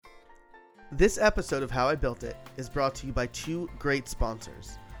This episode of How I Built It is brought to you by two great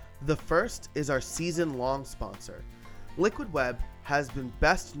sponsors. The first is our season-long sponsor. Liquid Web has been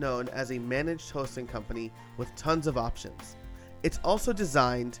best known as a managed hosting company with tons of options. It's also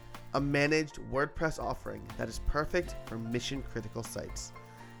designed a managed WordPress offering that is perfect for mission-critical sites.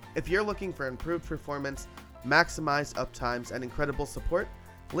 If you're looking for improved performance, maximized uptimes, and incredible support,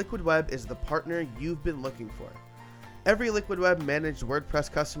 Liquid Web is the partner you've been looking for. Every Liquid Web managed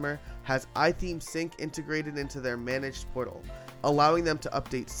WordPress customer has iTheme Sync integrated into their managed portal, allowing them to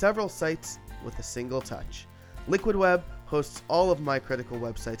update several sites with a single touch. Liquid Web hosts all of my critical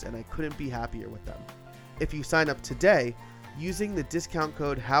websites, and I couldn't be happier with them. If you sign up today, using the discount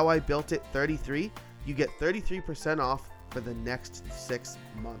code HowIBuiltIt33, you get 33% off for the next 6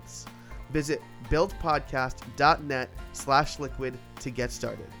 months. Visit buildpodcast.net/liquid to get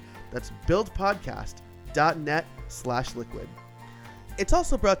started. That's buildpodcast.net/liquid. It's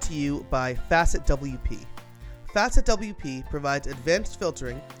also brought to you by Facet WP. Facet WP provides advanced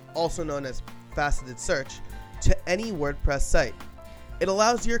filtering, also known as faceted search, to any WordPress site. It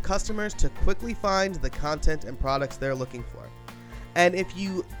allows your customers to quickly find the content and products they're looking for. And if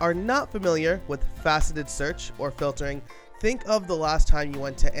you are not familiar with faceted search or filtering, think of the last time you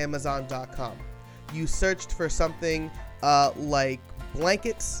went to Amazon.com. You searched for something like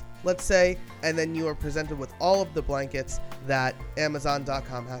blankets, let's say, and then you are presented with all of the blankets that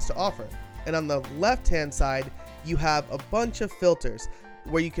Amazon.com has to offer. And on the left-hand side, you have a bunch of filters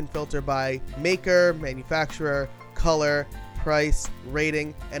where you can filter by maker, manufacturer, color, price,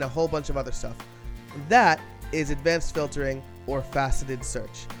 rating, and a whole bunch of other stuff. That is advanced filtering or faceted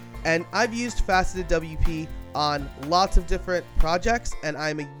search. And I've used Faceted WP on lots of different projects, and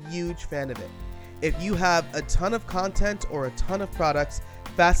I'm a huge fan of it. If you have a ton of content or a ton of products,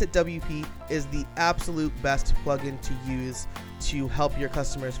 Facet WP is the absolute best plugin to use to help your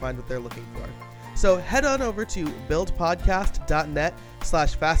customers find what they're looking for. So head on over to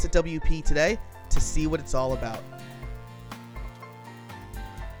buildpodcast.net/FacetWP today to see what it's all about.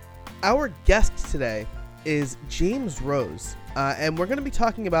 Our guest today is James Rose, and we're going to be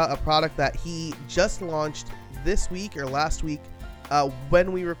talking about a product that he just launched this week or last week.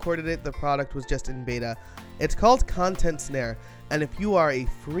 When we recorded it, the product was just in beta. It's called Content Snare, and if you are a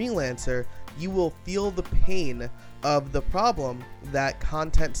freelancer, you will feel the pain of the problem that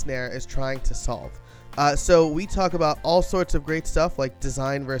Content Snare is trying to solve. So we talk about all sorts of great stuff like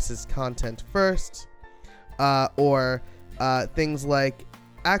design versus content first, or things like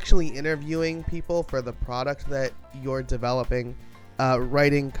actually interviewing people for the product that you're developing,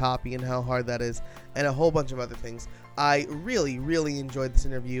 writing copy and how hard that is, and a whole bunch of other things. I really, really enjoyed this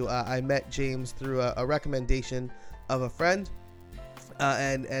interview. I met James through a recommendation of a friend,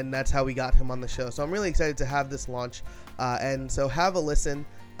 and that's how we got him on the show. So I'm really excited to have this launch, and so have a listen.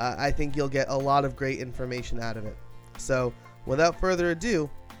 I think you'll get a lot of great information out of it. So without further ado,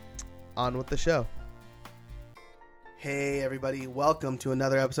 on with the show. Hey everybody, welcome to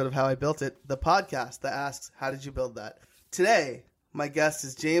another episode of How I Built It, the podcast that asks, how did you build that? Today, my guest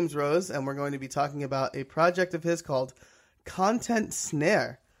is James Rose, and we're going to be talking about a project of his called Content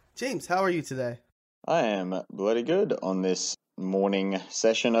Snare. James, how are you today? I am bloody good on this morning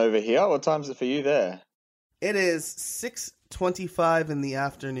session over here. What time is it for you there? It is 6:25 in the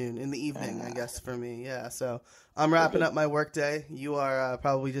afternoon, in the evening, I guess, for me. Yeah, so I'm wrapping up my workday. You are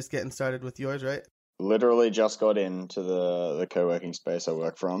probably just getting started with yours, right? Literally just got into the co-working space I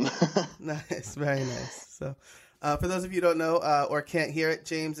work from. Nice, very nice. So for those of you who don't know or can't hear it,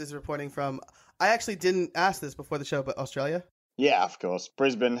 James is reporting from, I actually didn't ask this before the show, but Australia? Yeah, of course.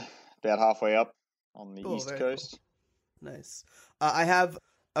 Brisbane, about halfway up on the east coast. Cool. Nice. I have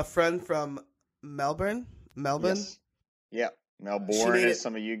a friend from Melbourne. Yes. Yeah, Melbourne, as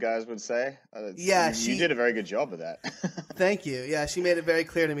some of you guys would say. You did a very good job of that. Thank you. Yeah, she made it very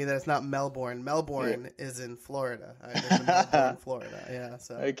clear to me that it's not Melbourne. Melbourne is in Florida. I live in Melbourne, Florida. Yeah.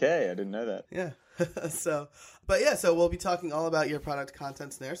 So. Okay, I didn't know that. Yeah. So we'll be talking all about your product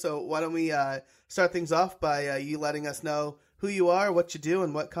Content Snare. So why don't we start things off by you letting us know who you are, what you do,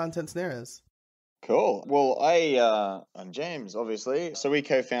 and what Content Snare is. Cool. Well, I'm James, obviously. So we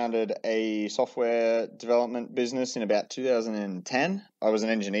co-founded a software development business in about 2010. I was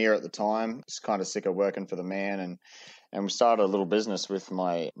an engineer at the time, just kind of sick of working for the man, and we started a little business with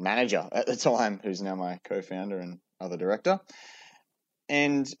my manager at the time, who's now my co-founder and other director.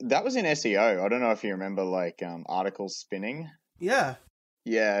 And that was in SEO. I don't know if you remember, articles spinning. Yeah.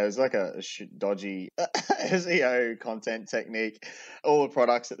 Yeah, it was like a dodgy SEO content technique. All the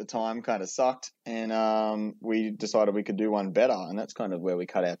products at the time kind of sucked, and we decided we could do one better, and that's kind of where we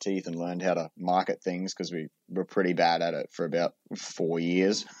cut our teeth and learned how to market things, because we were pretty bad at it for about 4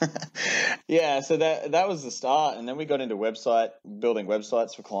 years. Yeah, so that was the start, and then we got into building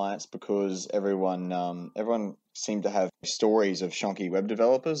websites for clients because everyone seemed to have stories of shonky web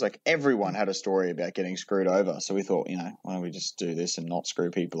developers. Like everyone had a story about getting screwed over. So we thought, why don't we just do this and not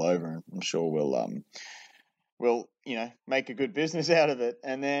screw people over? And I'm sure we'll make a good business out of it.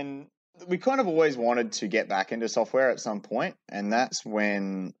 And then we kind of always wanted to get back into software at some point, and that's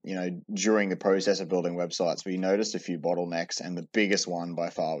when during the process of building websites we noticed a few bottlenecks, and the biggest one by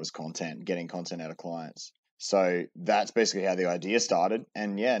far was getting content out of clients. So that's basically how the idea started,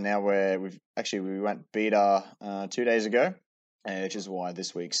 and now we went beta 2 days ago, which is why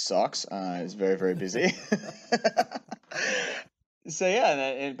this week sucks. It's very, very busy. So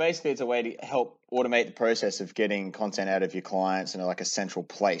and basically it's a way to help automate the process of getting content out of your clients and like a central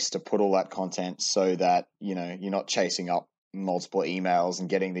place to put all that content so that, you're not chasing up multiple emails and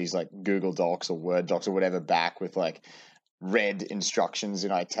getting these like Google Docs or Word docs or whatever back with like red instructions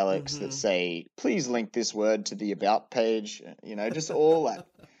in italics that say, please link this word to the about page, just all that.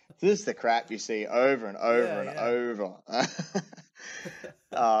 This is the crap you see over and over and over.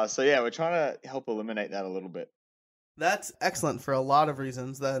 So we're trying to help eliminate that a little bit. That's excellent for a lot of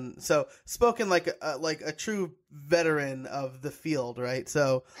reasons then. So spoken like a true veteran of the field, right?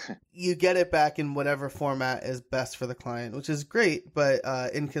 So you get it back in whatever format is best for the client, which is great, but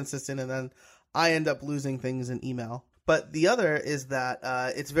inconsistent. And then I end up losing things in email. But the other is that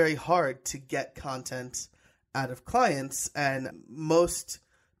it's very hard to get content out of clients. And most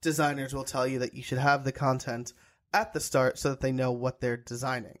designers will tell you that you should have the content at the start so that they know what they're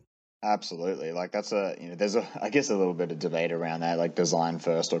designing. Absolutely. Like there's I guess a little bit of debate around that, like design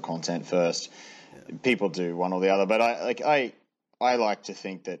first or content first. Yeah. People do one or the other, but I like to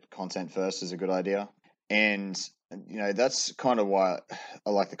think that content first is a good idea. And, that's kind of why I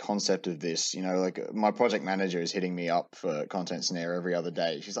like the concept of this. Like my project manager is hitting me up for Content Snare every other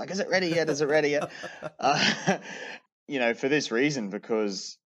day. She's like, is it ready yet? Is it ready yet? For this reason,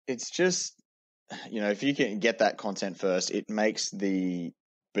 because it's just, if you can get that content first, it makes the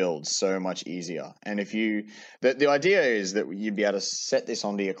build so much easier. And if the idea is that you'd be able to set this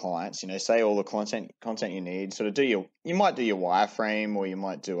onto your clients, say all the content you need, sort of you might do your wireframe, or you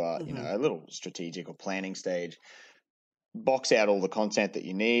might do a little strategic or planning stage, box out all the content that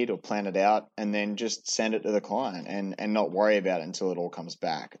you need or plan it out, and then just send it to the client and not worry about it until it all comes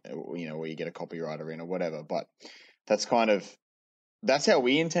back, or you get a copywriter in or whatever. But that's how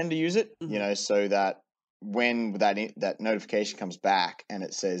we intend to use it, so that when that notification comes back and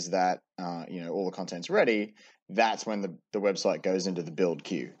it says that all the content's ready, that's when the website goes into the build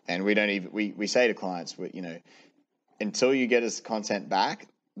queue. And we say to clients, until you get us content back,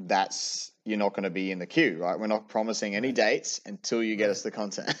 you're not going to be in the queue, right? We're not promising any dates until you get us the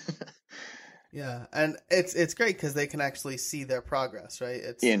content. Yeah, and it's great because they can actually see their progress, right?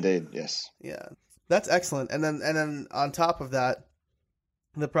 Indeed, yes. Yeah, that's excellent. And then on top of that,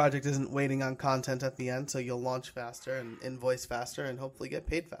 the project isn't waiting on content at the end, so you'll launch faster and invoice faster and hopefully get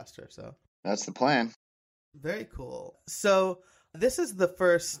paid faster. So that's the plan. Very cool. So this is the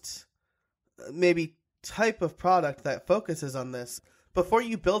first maybe type of product that focuses on this. Before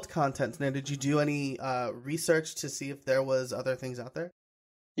you built Content Snare, did you do any research to see if there was other things out there?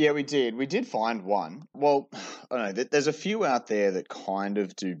 Yeah, we did. We did find one. Well, I don't know. There's a few out there that kind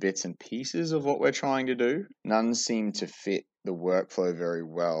of do bits and pieces of what we're trying to do. None seem to fit the workflow very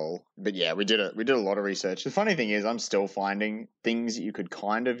well. But yeah, we did a lot of research. The funny thing is I'm still finding things that you could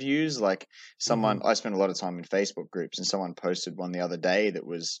kind of use. Like I spent a lot of time in Facebook groups, and someone posted one the other day that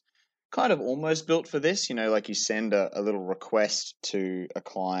was kind of almost built for this. Like you send a little request to a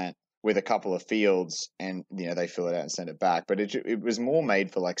client with a couple of fields, and they fill it out and send it back. But it was more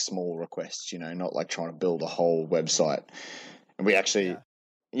made for like small requests, not like trying to build a whole website. And we actually,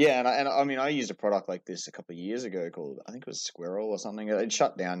 and I mean, I used a product like this a couple of years ago called, I think it was Squirrel or something. It's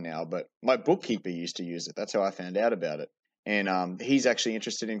shut down now, but my bookkeeper used to use it. That's how I found out about it. And he's actually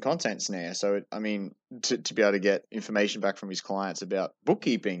interested in Content Snare. So, I mean, to be able to get information back from his clients about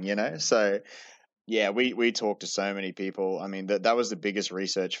bookkeeping, So, yeah, we talked to so many people. I mean, that was the biggest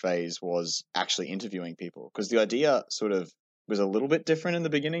research phase, was actually interviewing people, because the idea sort of was a little bit different in the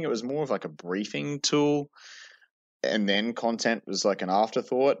beginning. It was more of like a briefing tool, and then content was like an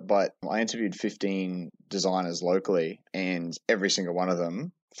afterthought. But I interviewed 15 designers locally, and every single one of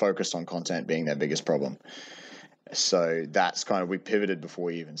them focused on content being their biggest problem. So that's kind of, we pivoted before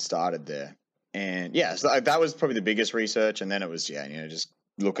we even started there. And yeah, so that was probably the biggest research. And then it was, just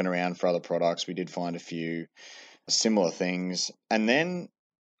looking around for other products. We did find a few similar things. And then,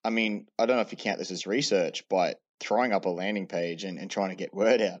 I mean, I don't know if you count this as research, but throwing up a landing page and trying to get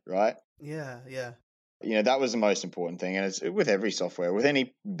word out, right? Yeah. That was the most important thing. And it's with every software, with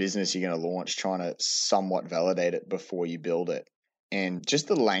any business you're going to launch, trying to somewhat validate it before you build it. And just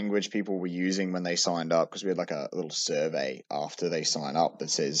the language people were using when they signed up, because we had like a little survey after they sign up that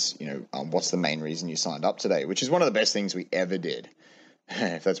says, what's the main reason you signed up today, which is one of the best things we ever did.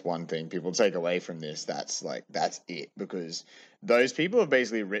 If that's one thing people take away from this, that's it, because those people have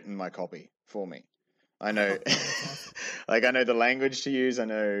basically written my copy for me. I know, like, I know the language to use. I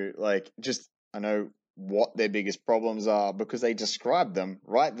know, I know what their biggest problems are because they described them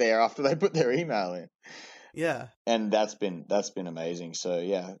right there after they put their email in. Yeah. And that's been amazing. So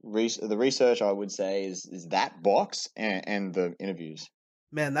yeah, the research, I would say, is that box and the interviews.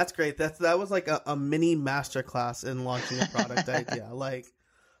 Man, that's great. That was like a mini masterclass in launching a product idea. Like,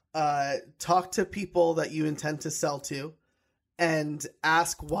 talk to people that you intend to sell to, and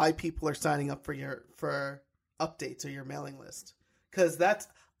ask why people are signing up for updates or your mailing list. Because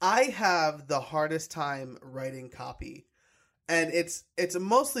I have the hardest time writing copy, and it's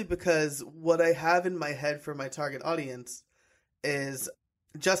mostly because what I have in my head for my target audience is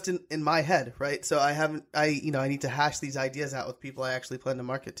just in my head, right? So I need to hash these ideas out with people I actually plan to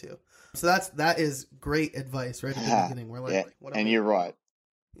market to. So that is great advice right at the beginning. We're like, and you're right.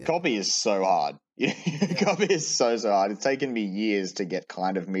 Yeah. Copy is so hard. Copy is so hard. It's taken me years to get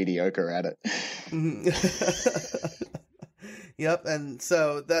kind of mediocre at it. Mm-hmm. Yep, and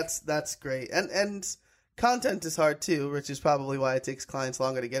so that's great. And content is hard too, which is probably why it takes clients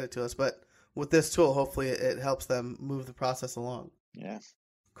longer to get it to us. But with this tool, hopefully it helps them move the process along. Yeah.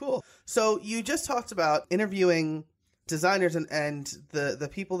 Cool. So you just talked about interviewing designers and the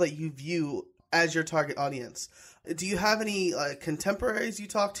people that you view as your target audience. Do you have any contemporaries you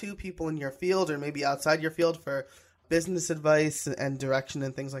talk to, people in your field or maybe outside your field, for business advice and direction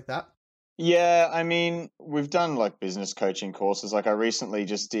and things like that? Yeah, I mean, we've done like business coaching courses. Like I recently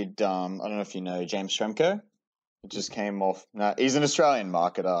just did, I don't know if you know James Shremko. It just came off. No, he's an Australian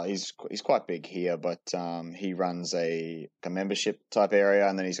marketer. He's quite big here, but he runs a membership type area,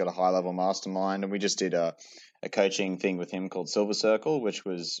 and then he's got a high level mastermind. And we just did a coaching thing with him called Silver Circle, which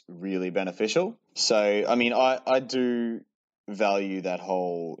was really beneficial. So, I mean, I do value that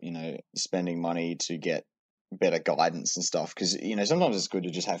whole, spending money to get better guidance and stuff, because sometimes it's good to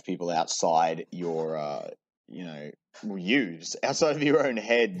just have people outside your, outside of your own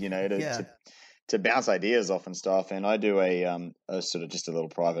head, to bounce ideas off and stuff. And I do a sort of just a little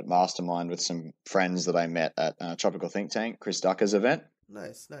private mastermind with some friends that I met at Tropical Think Tank, Chris Ducker's event.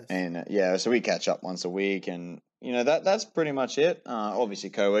 Nice. And so we catch up once a week, and that's pretty much it. Obviously,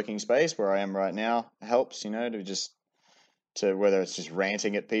 co-working space where I am right now helps. To whether it's just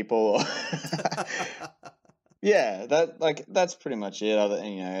ranting at people or yeah, that's pretty much it.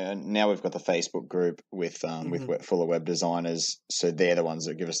 And now we've got the Facebook group with full of web designers, so they're the ones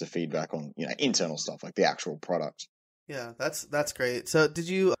that give us the feedback on internal stuff like the actual product. Yeah, that's great. So did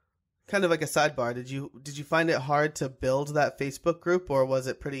you, kind of like a sidebar, did you find it hard to build that Facebook group, or was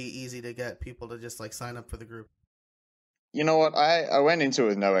it pretty easy to get people to just like sign up for the group? You know what? I went into it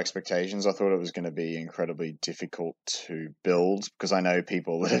with no expectations. I thought it was going to be incredibly difficult to build, because I know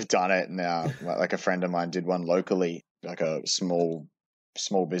people that have done it now. Like a friend of mine did one locally, like a small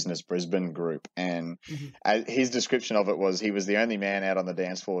business Brisbane group, and his description of it was he was the only man out on the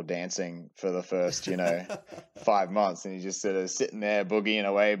dance floor dancing for the first 5 months, and he just sort of sitting there boogieing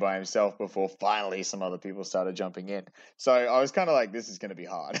away by himself before finally some other people started jumping in. So I was kind of like, this is going to be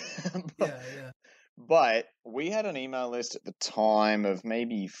hard. Yeah. But we had an email list at the time of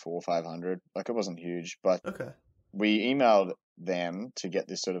maybe 400 or 500. Like, it wasn't huge, but we emailed them to get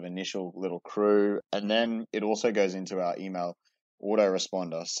this sort of initial little crew. And then it also goes into our email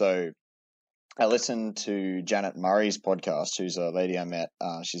autoresponder. So I listened to Janet Murray's podcast, who's a lady I met.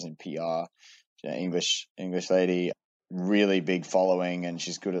 She's in PR, English lady, really big following. And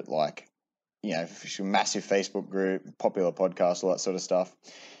she's good at she's a massive Facebook group, popular podcast, all that sort of stuff.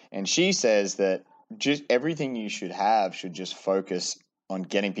 And she says that just everything you should have should just focus on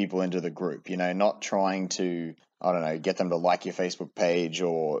getting people into the group, not trying to, I don't know, get them to like your Facebook page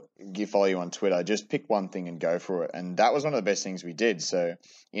or follow you on Twitter. Just pick one thing and go for it. And that was one of the best things we did. So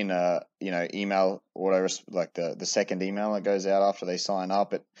in email auto, like the second email that goes out after they sign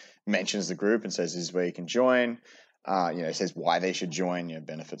up, it mentions the group and says, this is where you can join. It says why they should join,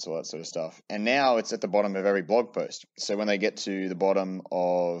 benefits, all that sort of stuff. And now it's at the bottom of every blog post. So when they get to the bottom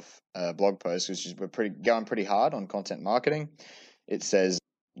of a blog post, which is we're going pretty hard on content marketing, it says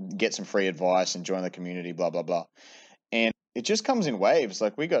get some free advice and join the community, blah, blah, blah. And it just comes in waves.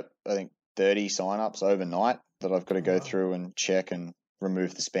 Like we got, I think, 30 signups overnight that I've got to go through and check and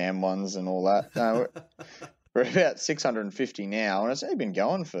remove the spam ones and all that. We're about 650 now, and it's only been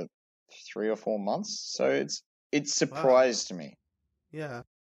going for 3 or 4 months. So it Wow. surprised me. Yeah.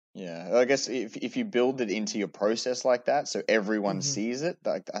 Yeah, I guess if you build it into your process like that, so everyone hmm sees it,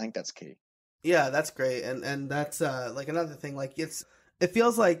 like, I think that's key. Yeah, that's great. And that's like another thing, like it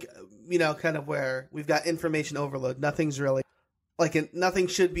feels like, kind of where we've got information overload. Nothing's really nothing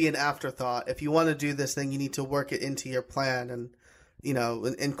should be an afterthought. If you want to do this thing, you need to work it into your plan and,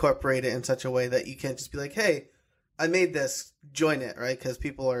 incorporate it in such a way that you can't just be like, hey, I made this, join it, right? Because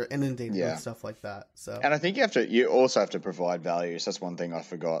people are inundated Yeah. with stuff like that. So, And I think you also have to provide value. So that's one thing I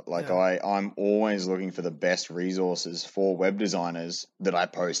forgot. Like, yeah. I'm always looking for the best resources for web designers that I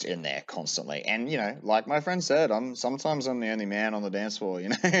post in there constantly. And, like my friend said, sometimes I'm the only man on the dance floor,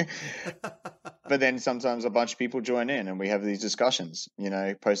 But then sometimes a bunch of people join in and we have these discussions,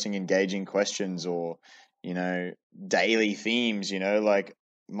 posting engaging questions or, daily themes, like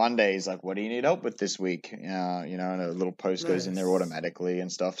Mondays, like, what do you need help with this week? And a little post goes in there Nice. automatically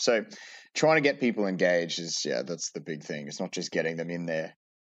and stuff. So trying to get people engaged that's the big thing. It's not just getting them in there.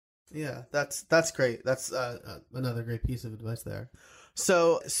 Yeah, that's great. That's another great piece of advice there.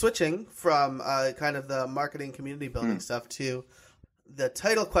 So switching from kind of the marketing community building stuff to the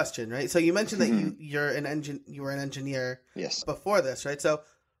title question, right? So you mentioned that you were an engineer Yes. before this, right? So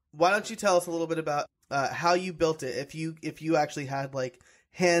why don't you tell us a little bit about how you built it? If you actually had like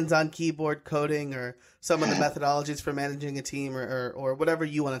hands-on keyboard coding or some of the methodologies for managing a team or whatever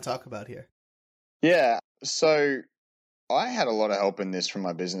you want to talk about here. Yeah. So I had a lot of help in this from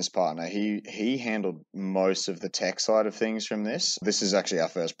my business partner. He handled most of the tech side of things from this. This is actually our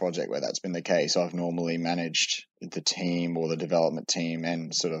first project where that's been the case. I've normally managed the team or the development team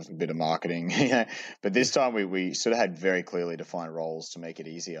and sort of a bit of marketing. But this time we sort of had very clearly defined roles to make it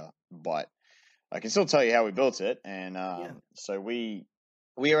easier. But I can still tell you how we built it. And so we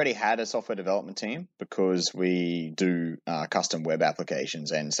already had a software development team because we do custom web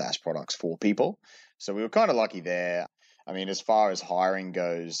applications and SaaS products for people. So we were kind of lucky there. I mean, as far as hiring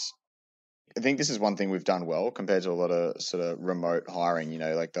goes, I think this is one thing we've done well compared to a lot of sort of remote hiring,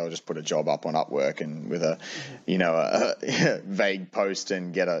 like they'll just put a job up on Upwork and with a vague post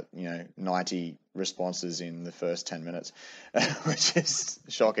and get 90 responses in the first 10 minutes, which is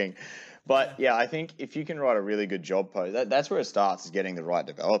shocking. But yeah, I think if you can write a really good job post, that's where it starts, is getting the right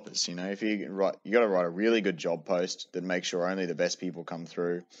developers. If you got to write a really good job post that makes sure only the best people come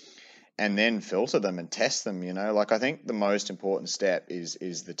through. And then filter them and test them, Like, I think the most important step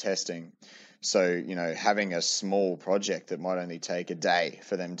is the testing. So, having a small project that might only take a day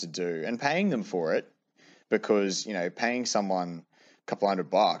for them to do and paying them for it, because, paying someone a couple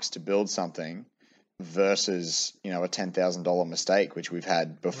 $100 to build something versus, a $10,000 mistake, which we've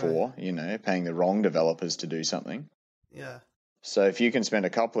had before, right. Paying the wrong developers to do something. Yeah. So if you can spend a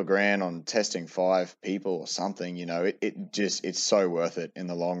couple of grand on testing 5 people or something, it's so worth it in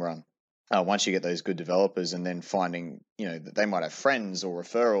the long run. Once you get those good developers, and then finding, that they might have friends or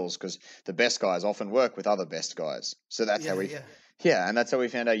referrals, because the best guys often work with other best guys. So that's how and that's how we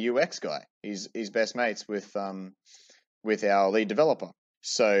found our UX guy. He's best mates with our lead developer.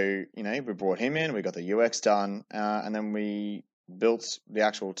 So, we brought him in, we got the UX done, and then we built the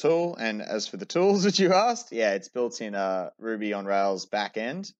actual tool. And as for the tools that you asked, it's built in Ruby on Rails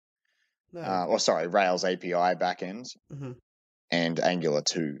backend, Rails API backend. Mm-hmm. And Angular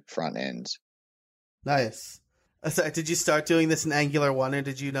 2 front end. Nice. So did you start doing this in Angular 1, or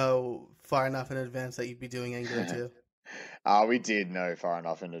did you know far enough in advance that you'd be doing Angular 2? We did know far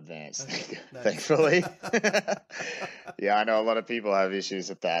enough in advance, Okay, nice. Thankfully. Yeah, I know a lot of people have issues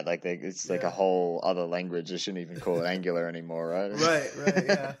with that. Like, it's like a whole other language. I shouldn't even call it Angular anymore, right? Right,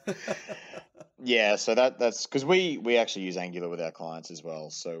 yeah. Yeah, so that's because we actually use Angular with our clients as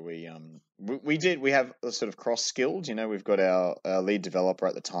well. So we have a sort of cross skilled. We've got our lead developer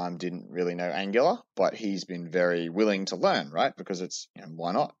at the time didn't really know Angular, but he's been very willing to learn, right? Because it's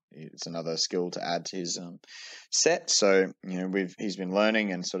why not? It's another skill to add to his set. So he's been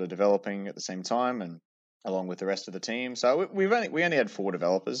learning and sort of developing at the same time, and along with the rest of the team. So we only had 4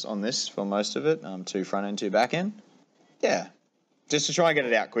 developers on this for most of it, 2 front end, 2 back end. Yeah. Just to try and get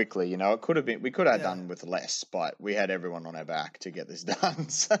it out quickly, we could have done with less, but we had everyone on our back to get this done.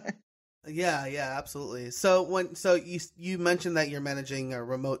 So. Yeah, absolutely. So you mentioned that you're managing a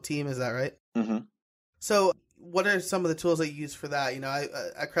remote team, is that right? Mm-hmm. So what are some of the tools that you use for that?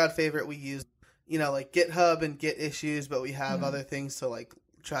 At Crowd Favorite we use, like GitHub and Git issues, but we have other things to like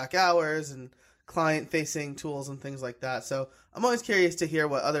track hours and client-facing tools and things like that. So I'm always curious to hear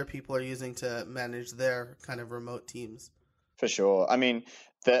what other people are using to manage their kind of remote teams. For sure. I mean,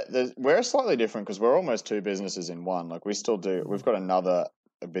 we're slightly different because we're almost 2 businesses in one. Like, we've got another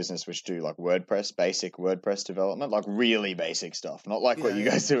a business which do like WordPress, basic WordPress development, like really basic stuff, not like what you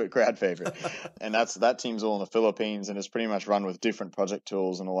guys do at Crowd Favorite. And that team's all in the Philippines, and it's pretty much run with different project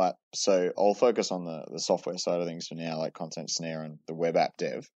tools and all that. So I'll focus on the software side of things for now, like Content Snare and the web app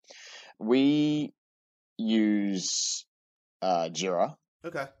dev. We use Jira.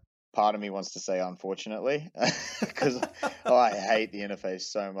 Okay. Part of me wants to say unfortunately, because I hate the interface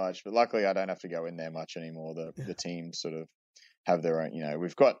so much. But luckily, I don't have to go in there much anymore. The team sort of have their own.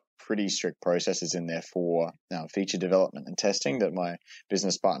 We've got pretty strict processes in there for feature development and testing that my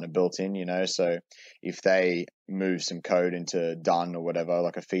business partner built in. So if they move some code into done or whatever,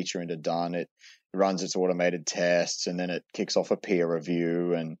 like a feature into done, it runs its automated tests, and then it kicks off a peer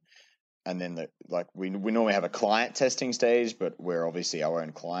review, and then we normally have a client testing stage, but we're obviously our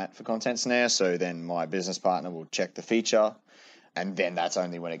own client for Content Snare. So then my business partner will check the feature, and then that's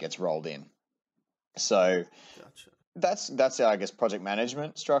only when it gets rolled in. So that's our, I guess, project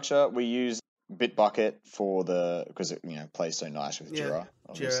management structure. We use Bitbucket because it plays so nice with Jira.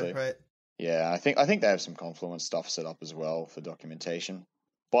 Obviously, Jira, right? Yeah, I think they have some Confluence stuff set up as well for documentation.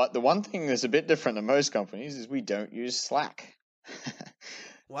 But the one thing that's a bit different than most companies is we don't use Slack.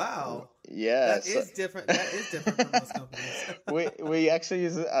 Wow. Yeah. That is different. That is different from most companies. we actually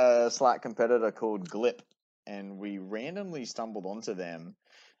use a Slack competitor called Glip, and we randomly stumbled onto them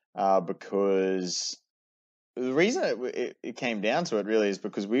because the reason it came down to it really is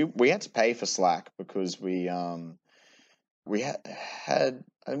because we had to pay for Slack because we had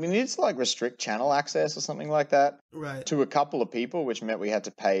it's like restrict channel access or something like that, right, to a couple of people, which meant we had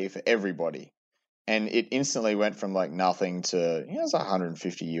to pay for everybody. And it instantly went from like nothing to, it was like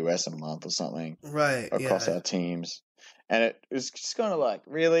 150 US a month or something, right, across our teams. And it was just kind of like,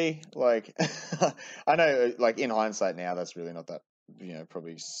 really? Like, I know, like in hindsight now, that's really not that,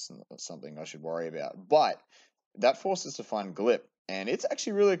 probably something I should worry about. But that forced us to find Glip. And it's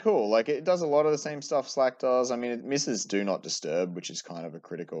actually really cool. Like, it does a lot of the same stuff Slack does. I mean, it misses Do Not Disturb, which is kind of a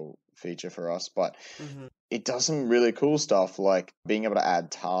critical feature for us. But it does some really cool stuff, like being able to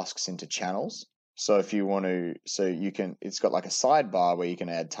add tasks into channels. So if you want to, it's got like a sidebar where you can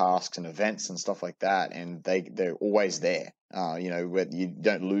add tasks and events and stuff like that, and they're always there. Where you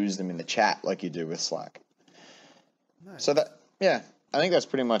don't lose them in the chat like you do with Slack. Nice. So I think that's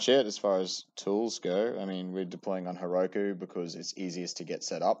pretty much it as far as tools go. I mean, we're deploying on Heroku because it's easiest to get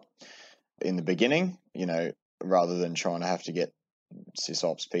set up in the beginning, rather than trying to have to get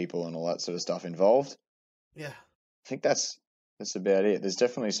sysops people and all that sort of stuff involved. Yeah, I think that's about it. There's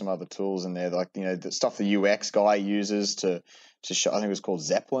definitely some other tools in there, like the stuff the UX guy uses to show. I think it was called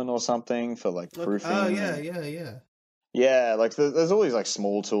Zeppelin or something for like proofing. Oh yeah. Yeah, like there's all these like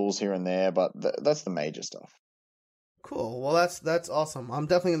small tools here and there, but that's the major stuff. Cool. Well, that's awesome. I'm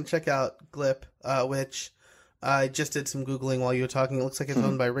definitely gonna check out Glip, which I just did some Googling while you were talking. It looks like it's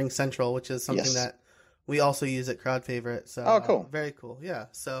owned by Ring Central, which is something that we also use at Crowd Favorite. So cool. Very cool. Yeah.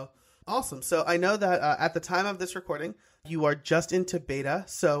 So awesome. So I know that at the time of this recording, you are just into beta,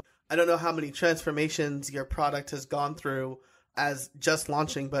 so I don't know how many transformations your product has gone through as just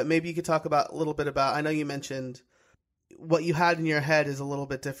launching, but maybe you could talk a little bit about, I know you mentioned what you had in your head is a little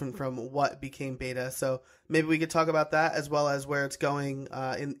bit different from what became beta, so maybe we could talk about that as well as where it's going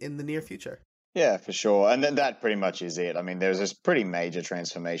in the near future. Yeah, for sure. And then that pretty much is it. I mean, there's this pretty major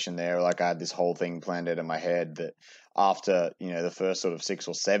transformation there. Like I had this whole thing planned out in my head that after, the first sort of 6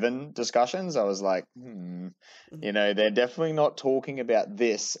 or 7 discussions, I was like, they're definitely not talking about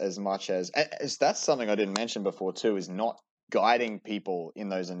this as much as that's something I didn't mention before too, is not guiding people in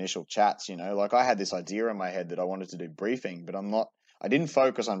those initial chats. Like I had this idea in my head that I wanted to do briefing, but I didn't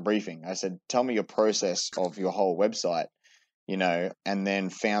focus on briefing. I said, tell me your process of your whole website. And then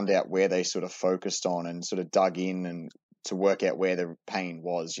found out where they sort of focused on and sort of dug in and to work out where the pain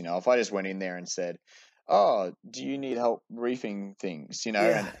was. If I just went in there and said, oh, do you need help briefing things?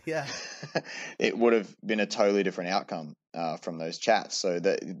 Yeah. It would have been a totally different outcome from those chats. So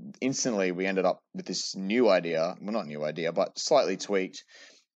that instantly we ended up with this new idea, well, not new idea, but slightly tweaked,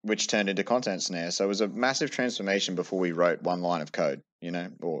 which turned into Content Snare. So it was a massive transformation before we wrote one line of code,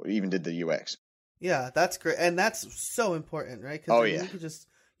 or even did the UX. Yeah, that's great, and that's so important, right? Because you could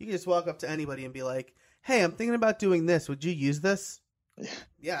just walk up to anybody and be like, "Hey, I'm thinking about doing this. Would you use this?"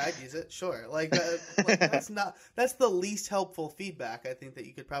 Yeah, I'd use it. Sure. That's the least helpful feedback I think that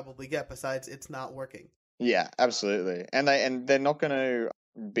you could probably get. Besides, it's not working. Yeah, absolutely, and they're not going to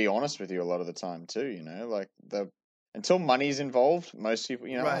be honest with you a lot of the time too. Until money's involved, most people,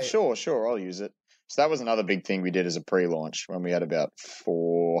 right. Oh, sure, I'll use it. So that was another big thing we did as a pre-launch when we had about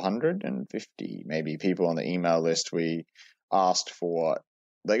 450 maybe people on the email list. We asked for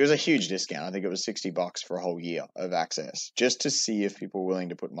Like, it was a huge discount. I think it was $60 for a whole year of access, just to see if people were willing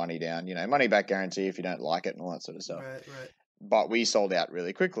to put money down. Money back guarantee if you don't like it and all that sort of stuff. Right. But we sold out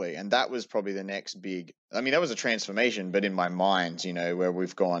really quickly, and that was probably the next big. I mean, that was a transformation, but in my mind, where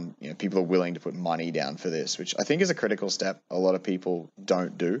we've gone, people are willing to put money down for this, which I think is a critical step. A lot of people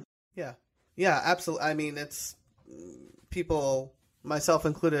don't do. Yeah, absolutely. I mean, it's people, myself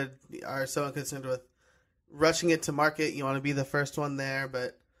included, are so concerned with rushing it to market. You want to be the first one there,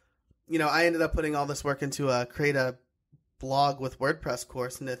 but I ended up putting all this work into create a blog with WordPress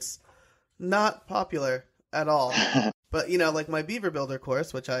course, and it's not popular at all. But like my Beaver Builder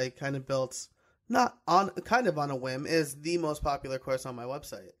course, which I kind of built on a whim, is the most popular course on my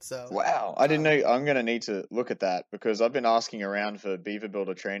website. So wow, I didn't know. I'm going to need to look at that, because I've been asking around for Beaver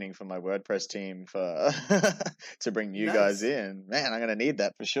Builder training for my WordPress team for to bring you guys in. Man, I'm going to need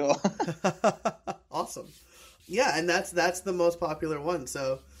that for sure. Awesome. Yeah, and that's the most popular one.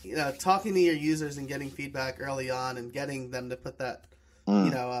 So talking to your users and getting feedback early on and getting them to put that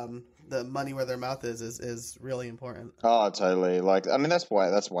the money where their mouth is really important. Oh, totally. Like, I mean, that's why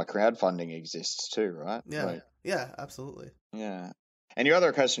crowdfunding exists too, right? Yeah. Yeah, absolutely. Yeah. And your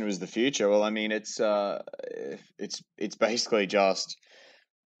other question was the future. Well, I mean, it's basically just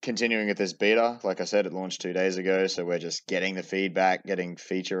continuing with this beta. Like I said, it launched 2 days ago, so we're just getting the feedback, getting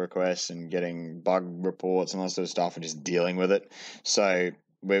feature requests, and getting bug reports and all that sort of stuff, and just dealing with it. So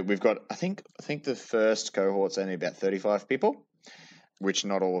we've got, I think the first cohort's only about 35 people, which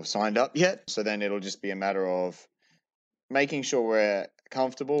not all have signed up yet. So then it'll just be a matter of making sure we're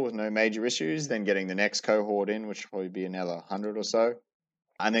comfortable with no major issues, then getting the next cohort in, which will probably be another 100 or so,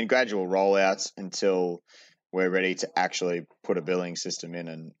 and then gradual rollouts until we're ready to actually put a billing system in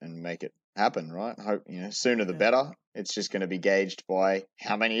and make it happen, right? I hope, sooner the better. It's just going to be gauged by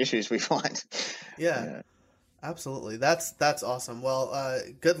how many issues we find. Yeah. Absolutely. That's awesome. Well,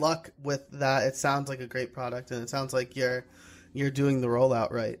 good luck with that. It sounds like a great product, and it sounds like you're doing the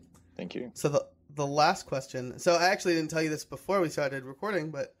rollout right. Thank you. So the last question. So I actually didn't tell you this before we started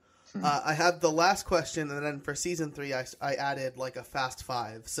recording, but I have the last question, and then for season 3, I added like a fast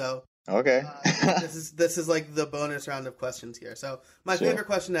 5. So okay, this is like the bonus round of questions here. So my favorite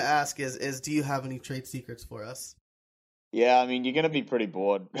question to ask is do you have any trade secrets for us? Yeah, I mean, you're going to be pretty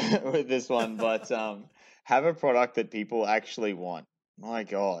bored with this one, but have a product that people actually want. My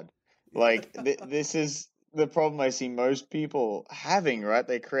God, like this is the problem I see most people having, right?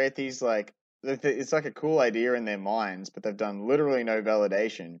 They create these, like, it's like a cool idea in their minds, but they've done literally no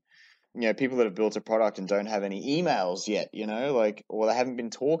validation. People that have built a product and don't have any emails yet, or they haven't been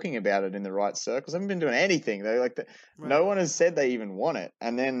talking about it in the right circles, haven't been doing anything. They right. No one has said they even want it.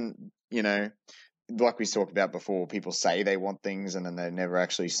 And then, like we talked about before, people say they want things and then they never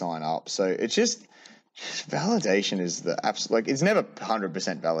actually sign up. So it's just validation is the absolute, like, it's never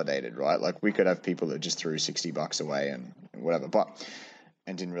 100% validated, right? Like, we could have people that just threw $60 away and whatever,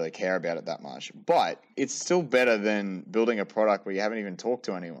 and didn't really care about it that much. But it's still better than building a product where you haven't even talked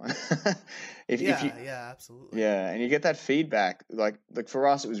to anyone. Yeah, absolutely. Yeah, and you get that feedback. Like for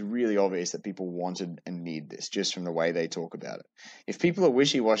us, it was really obvious that people wanted and need this just from the way they talk about it. If people are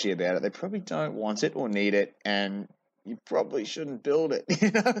wishy-washy about it, they probably don't want it or need it, and you probably shouldn't build it.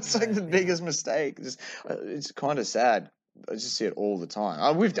 It's like the biggest mistake. It's kind of sad. I just see it all the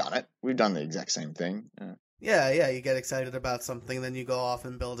time. We've done it. We've done the exact same thing. Yeah, you get excited about something, then you go off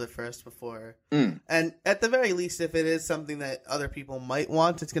and build it first before. And at the very least, if it is something that other people might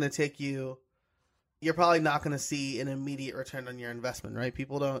want, it's going to take you... You're probably not going to see an immediate return on your investment, right?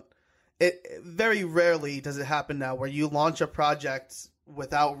 People don't... Very rarely does it happen now where you launch a project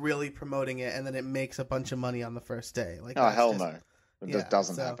without really promoting it, and then it makes a bunch of money on the first day. Like, oh, hell no. It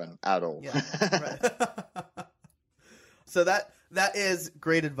doesn't happen at all. Yeah, right. So that is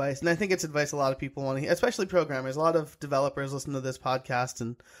great advice, and I think it's advice a lot of people want to hear, especially programmers. A lot of developers listen to this podcast,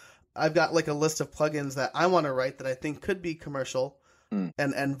 and I've got like a list of plugins that I want to write that I think could be commercial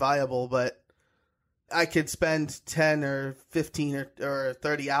and viable, but I could spend 10 or 15 or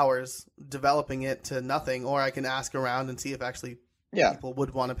 30 hours developing it to nothing, or I can ask around and see if actually people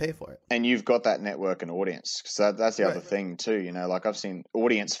would want to pay for it. And you've got that network and audience. So that's the other thing too, like I've seen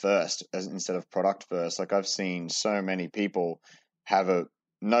audience first instead of product first. Like I've seen so many people have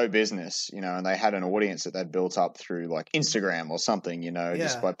no business, and they had an audience that they'd built up through like Instagram or something,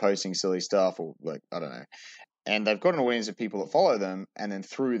 just by posting silly stuff or like, I don't know. And they've got an audience of people that follow them. And then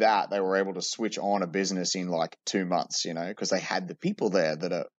through that, they were able to switch on a business in like 2 months, because they had the people there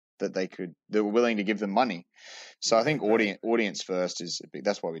that were willing to give them money. So I think audience first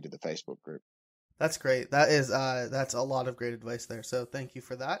that's why we did the Facebook group. That's great. That's a lot of great advice there. So thank you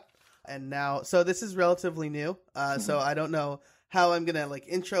for that. And now, so this is relatively new. So I don't know how I'm gonna like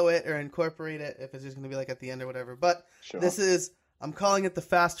intro it or incorporate it, if it's just gonna be like at the end or whatever. But Sure. I'm calling it the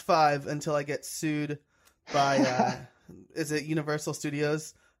Fast Five until I get sued by is it Universal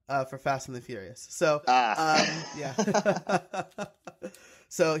Studios for Fast and the Furious. So yeah.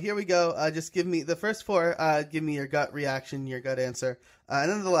 So here we go. Just give me the first four. Give me your gut reaction, your gut answer, and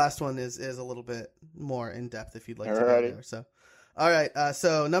then the last one is a little bit more in depth if you'd like to go there. So, all right.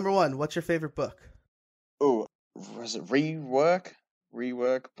 So number one, what's your favorite book? Oh, was it Rework?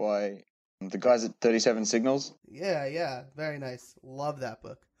 Rework by the guys at 37 Signals. Yeah, very nice. Love that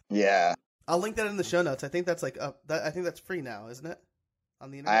book. Yeah, I'll link that in the show notes. I think that's I think that's free now, isn't it? On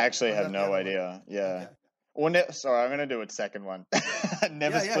the internet. I actually have no idea. Yeah. Okay. Well, sorry, I'm going to do a second one.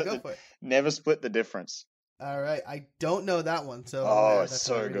 Never split the difference. All right. I don't know that one. So it's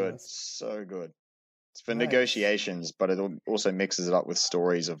so good. So good. It's for negotiations, but it also mixes it up with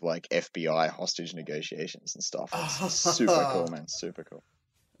stories of like FBI hostage negotiations and stuff. It's super cool, man. Super cool.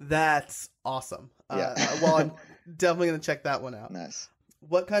 That's awesome. Well, I'm definitely going to check that one out. Nice.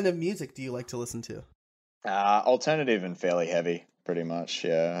 What kind of music do you like to listen to? Alternative and fairly heavy. Pretty much,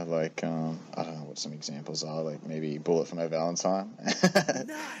 yeah. Like, I don't know what some examples are. Like maybe Bullet for No Valentine,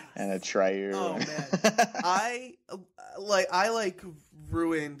 and Atreyu. Oh man, I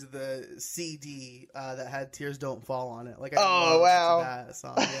ruined the CD that had "Tears Don't Fall" on it. Like, that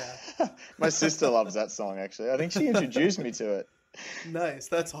song. Yeah, my sister loves that song. Actually, I think she introduced me to it. Nice,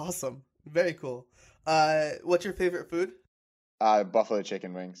 that's awesome. Very cool. What's your favorite food? Buffalo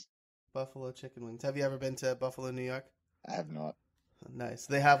chicken wings. Buffalo chicken wings. Have you ever been to Buffalo, New York? I have not. Nice.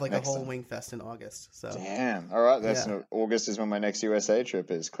 They have like a whole wing fest in August. So damn. All right. August is when my next USA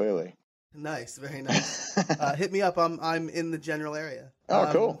trip is. Clearly. Nice. Very nice. Hit me up. I'm in the general area. Oh,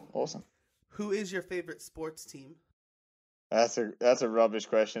 cool. Awesome. Who is your favorite sports team? That's a rubbish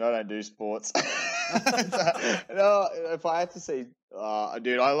question. I don't do sports. No, if I had to say,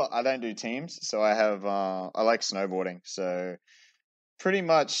 dude, I don't do teams. So I have I like snowboarding. So. Pretty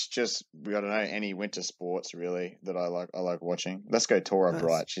much just, I don't know, any winter sports really that I like watching. Let's go Tora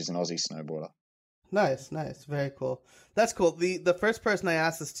Bright. She's an Aussie snowboarder. Nice. Very cool. That's cool. The first person I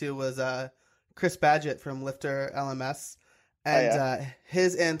asked this to was Chris Badgett from Lifter LMS. And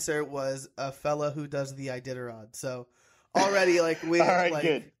his answer was a fella who does the Iditarod. So already we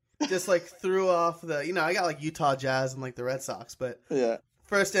good. Just threw off the, I got like Utah Jazz and like the Red Sox, but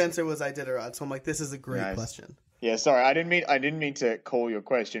first answer was Iditarod. So I'm like, this is a great question. Yeah, sorry, I didn't mean to call your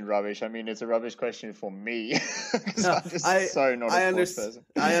question rubbish. I mean, it's a rubbish question for me. No, I'm so not a sports person.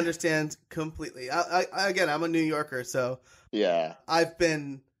 I understand completely. Again, I'm a New Yorker, so yeah,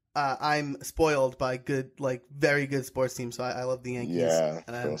 I'm spoiled by good, very good sports teams. So I love the Yankees,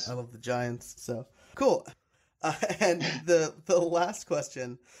 and I love the Giants. So cool. And the last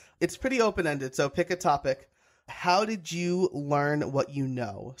question, it's pretty open ended. So pick a topic. How did you learn what you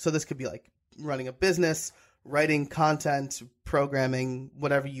know? So this could be like running a business, writing content, programming,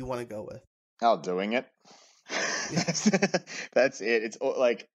 whatever you want to go with. Doing it. That's it. It's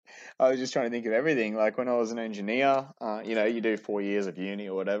like, I was just trying to think of everything. Like when I was an engineer, you do 4 years of uni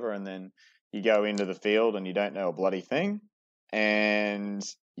or whatever, and then you go into the field and you don't know a bloody thing, and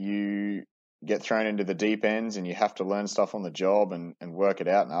you get thrown into the deep ends and you have to learn stuff on the job and work it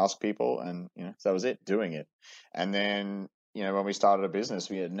out and ask people. And, so that was it, doing it. And then, when we started a business,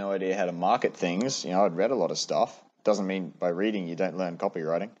 we had no idea how to market things. I'd read a lot of stuff. Doesn't mean by reading you don't learn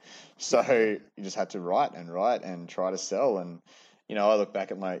copywriting. So you just had to write and try to sell. And, I look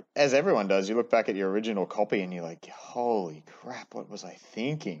back at as everyone does, you look back at your original copy and you're like, holy crap, what was I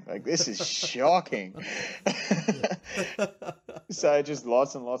thinking? Like, this is shocking. So just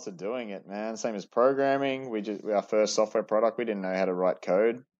lots and lots of doing it, man. Same as programming. Our first software product, we didn't know how to write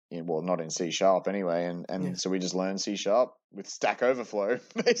code. Well, not in C# anyway, and so we just learned C# with Stack Overflow,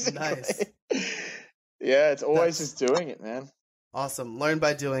 basically. Nice. Yeah, it's always just doing it, man. Awesome. Learn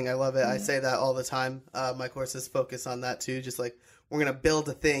by doing. I love it. I say that all the time. My courses focus on that too. Just we're gonna build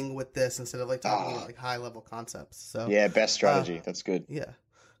a thing with this instead of talking about high level concepts. So yeah, best strategy. That's good. Yeah,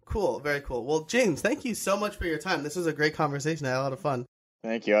 cool. Very cool. Well, James, thank you so much for your time. This was a great conversation. I had a lot of fun.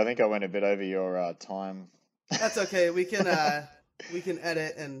 Thank you. I think I went a bit over your time. That's okay. We can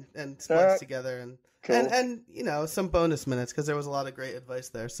edit and splice together and cool. and some bonus minutes because there was a lot of great advice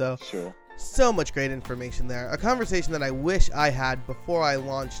there. So sure. So much great information there. A conversation that I wish I had before I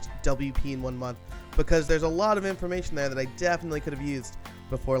launched WP in 1 month, because there's a lot of information there that I definitely could have used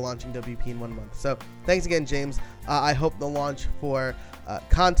before launching WP in 1 month. So thanks again, James. I hope the launch for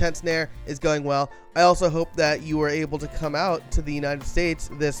Content Snare is going well. I also hope that you were able to come out to the United States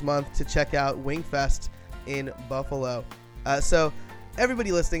this month to check out WingFest in Buffalo. So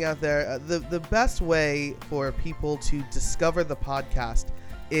everybody listening out there, the best way for people to discover the podcast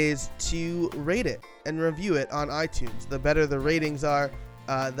is to rate it and review it on iTunes. The better the ratings are,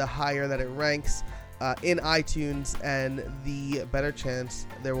 the higher that it ranks in iTunes, and the better chance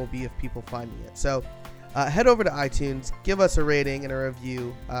there will be of people finding it. So head over to iTunes, give us a rating and a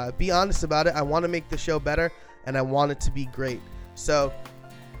review. Be honest about it. I want to make the show better, and I want it to be great. So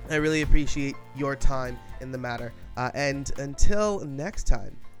I really appreciate your time in the matter. And until next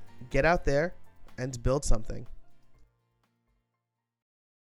time, get out there and build something.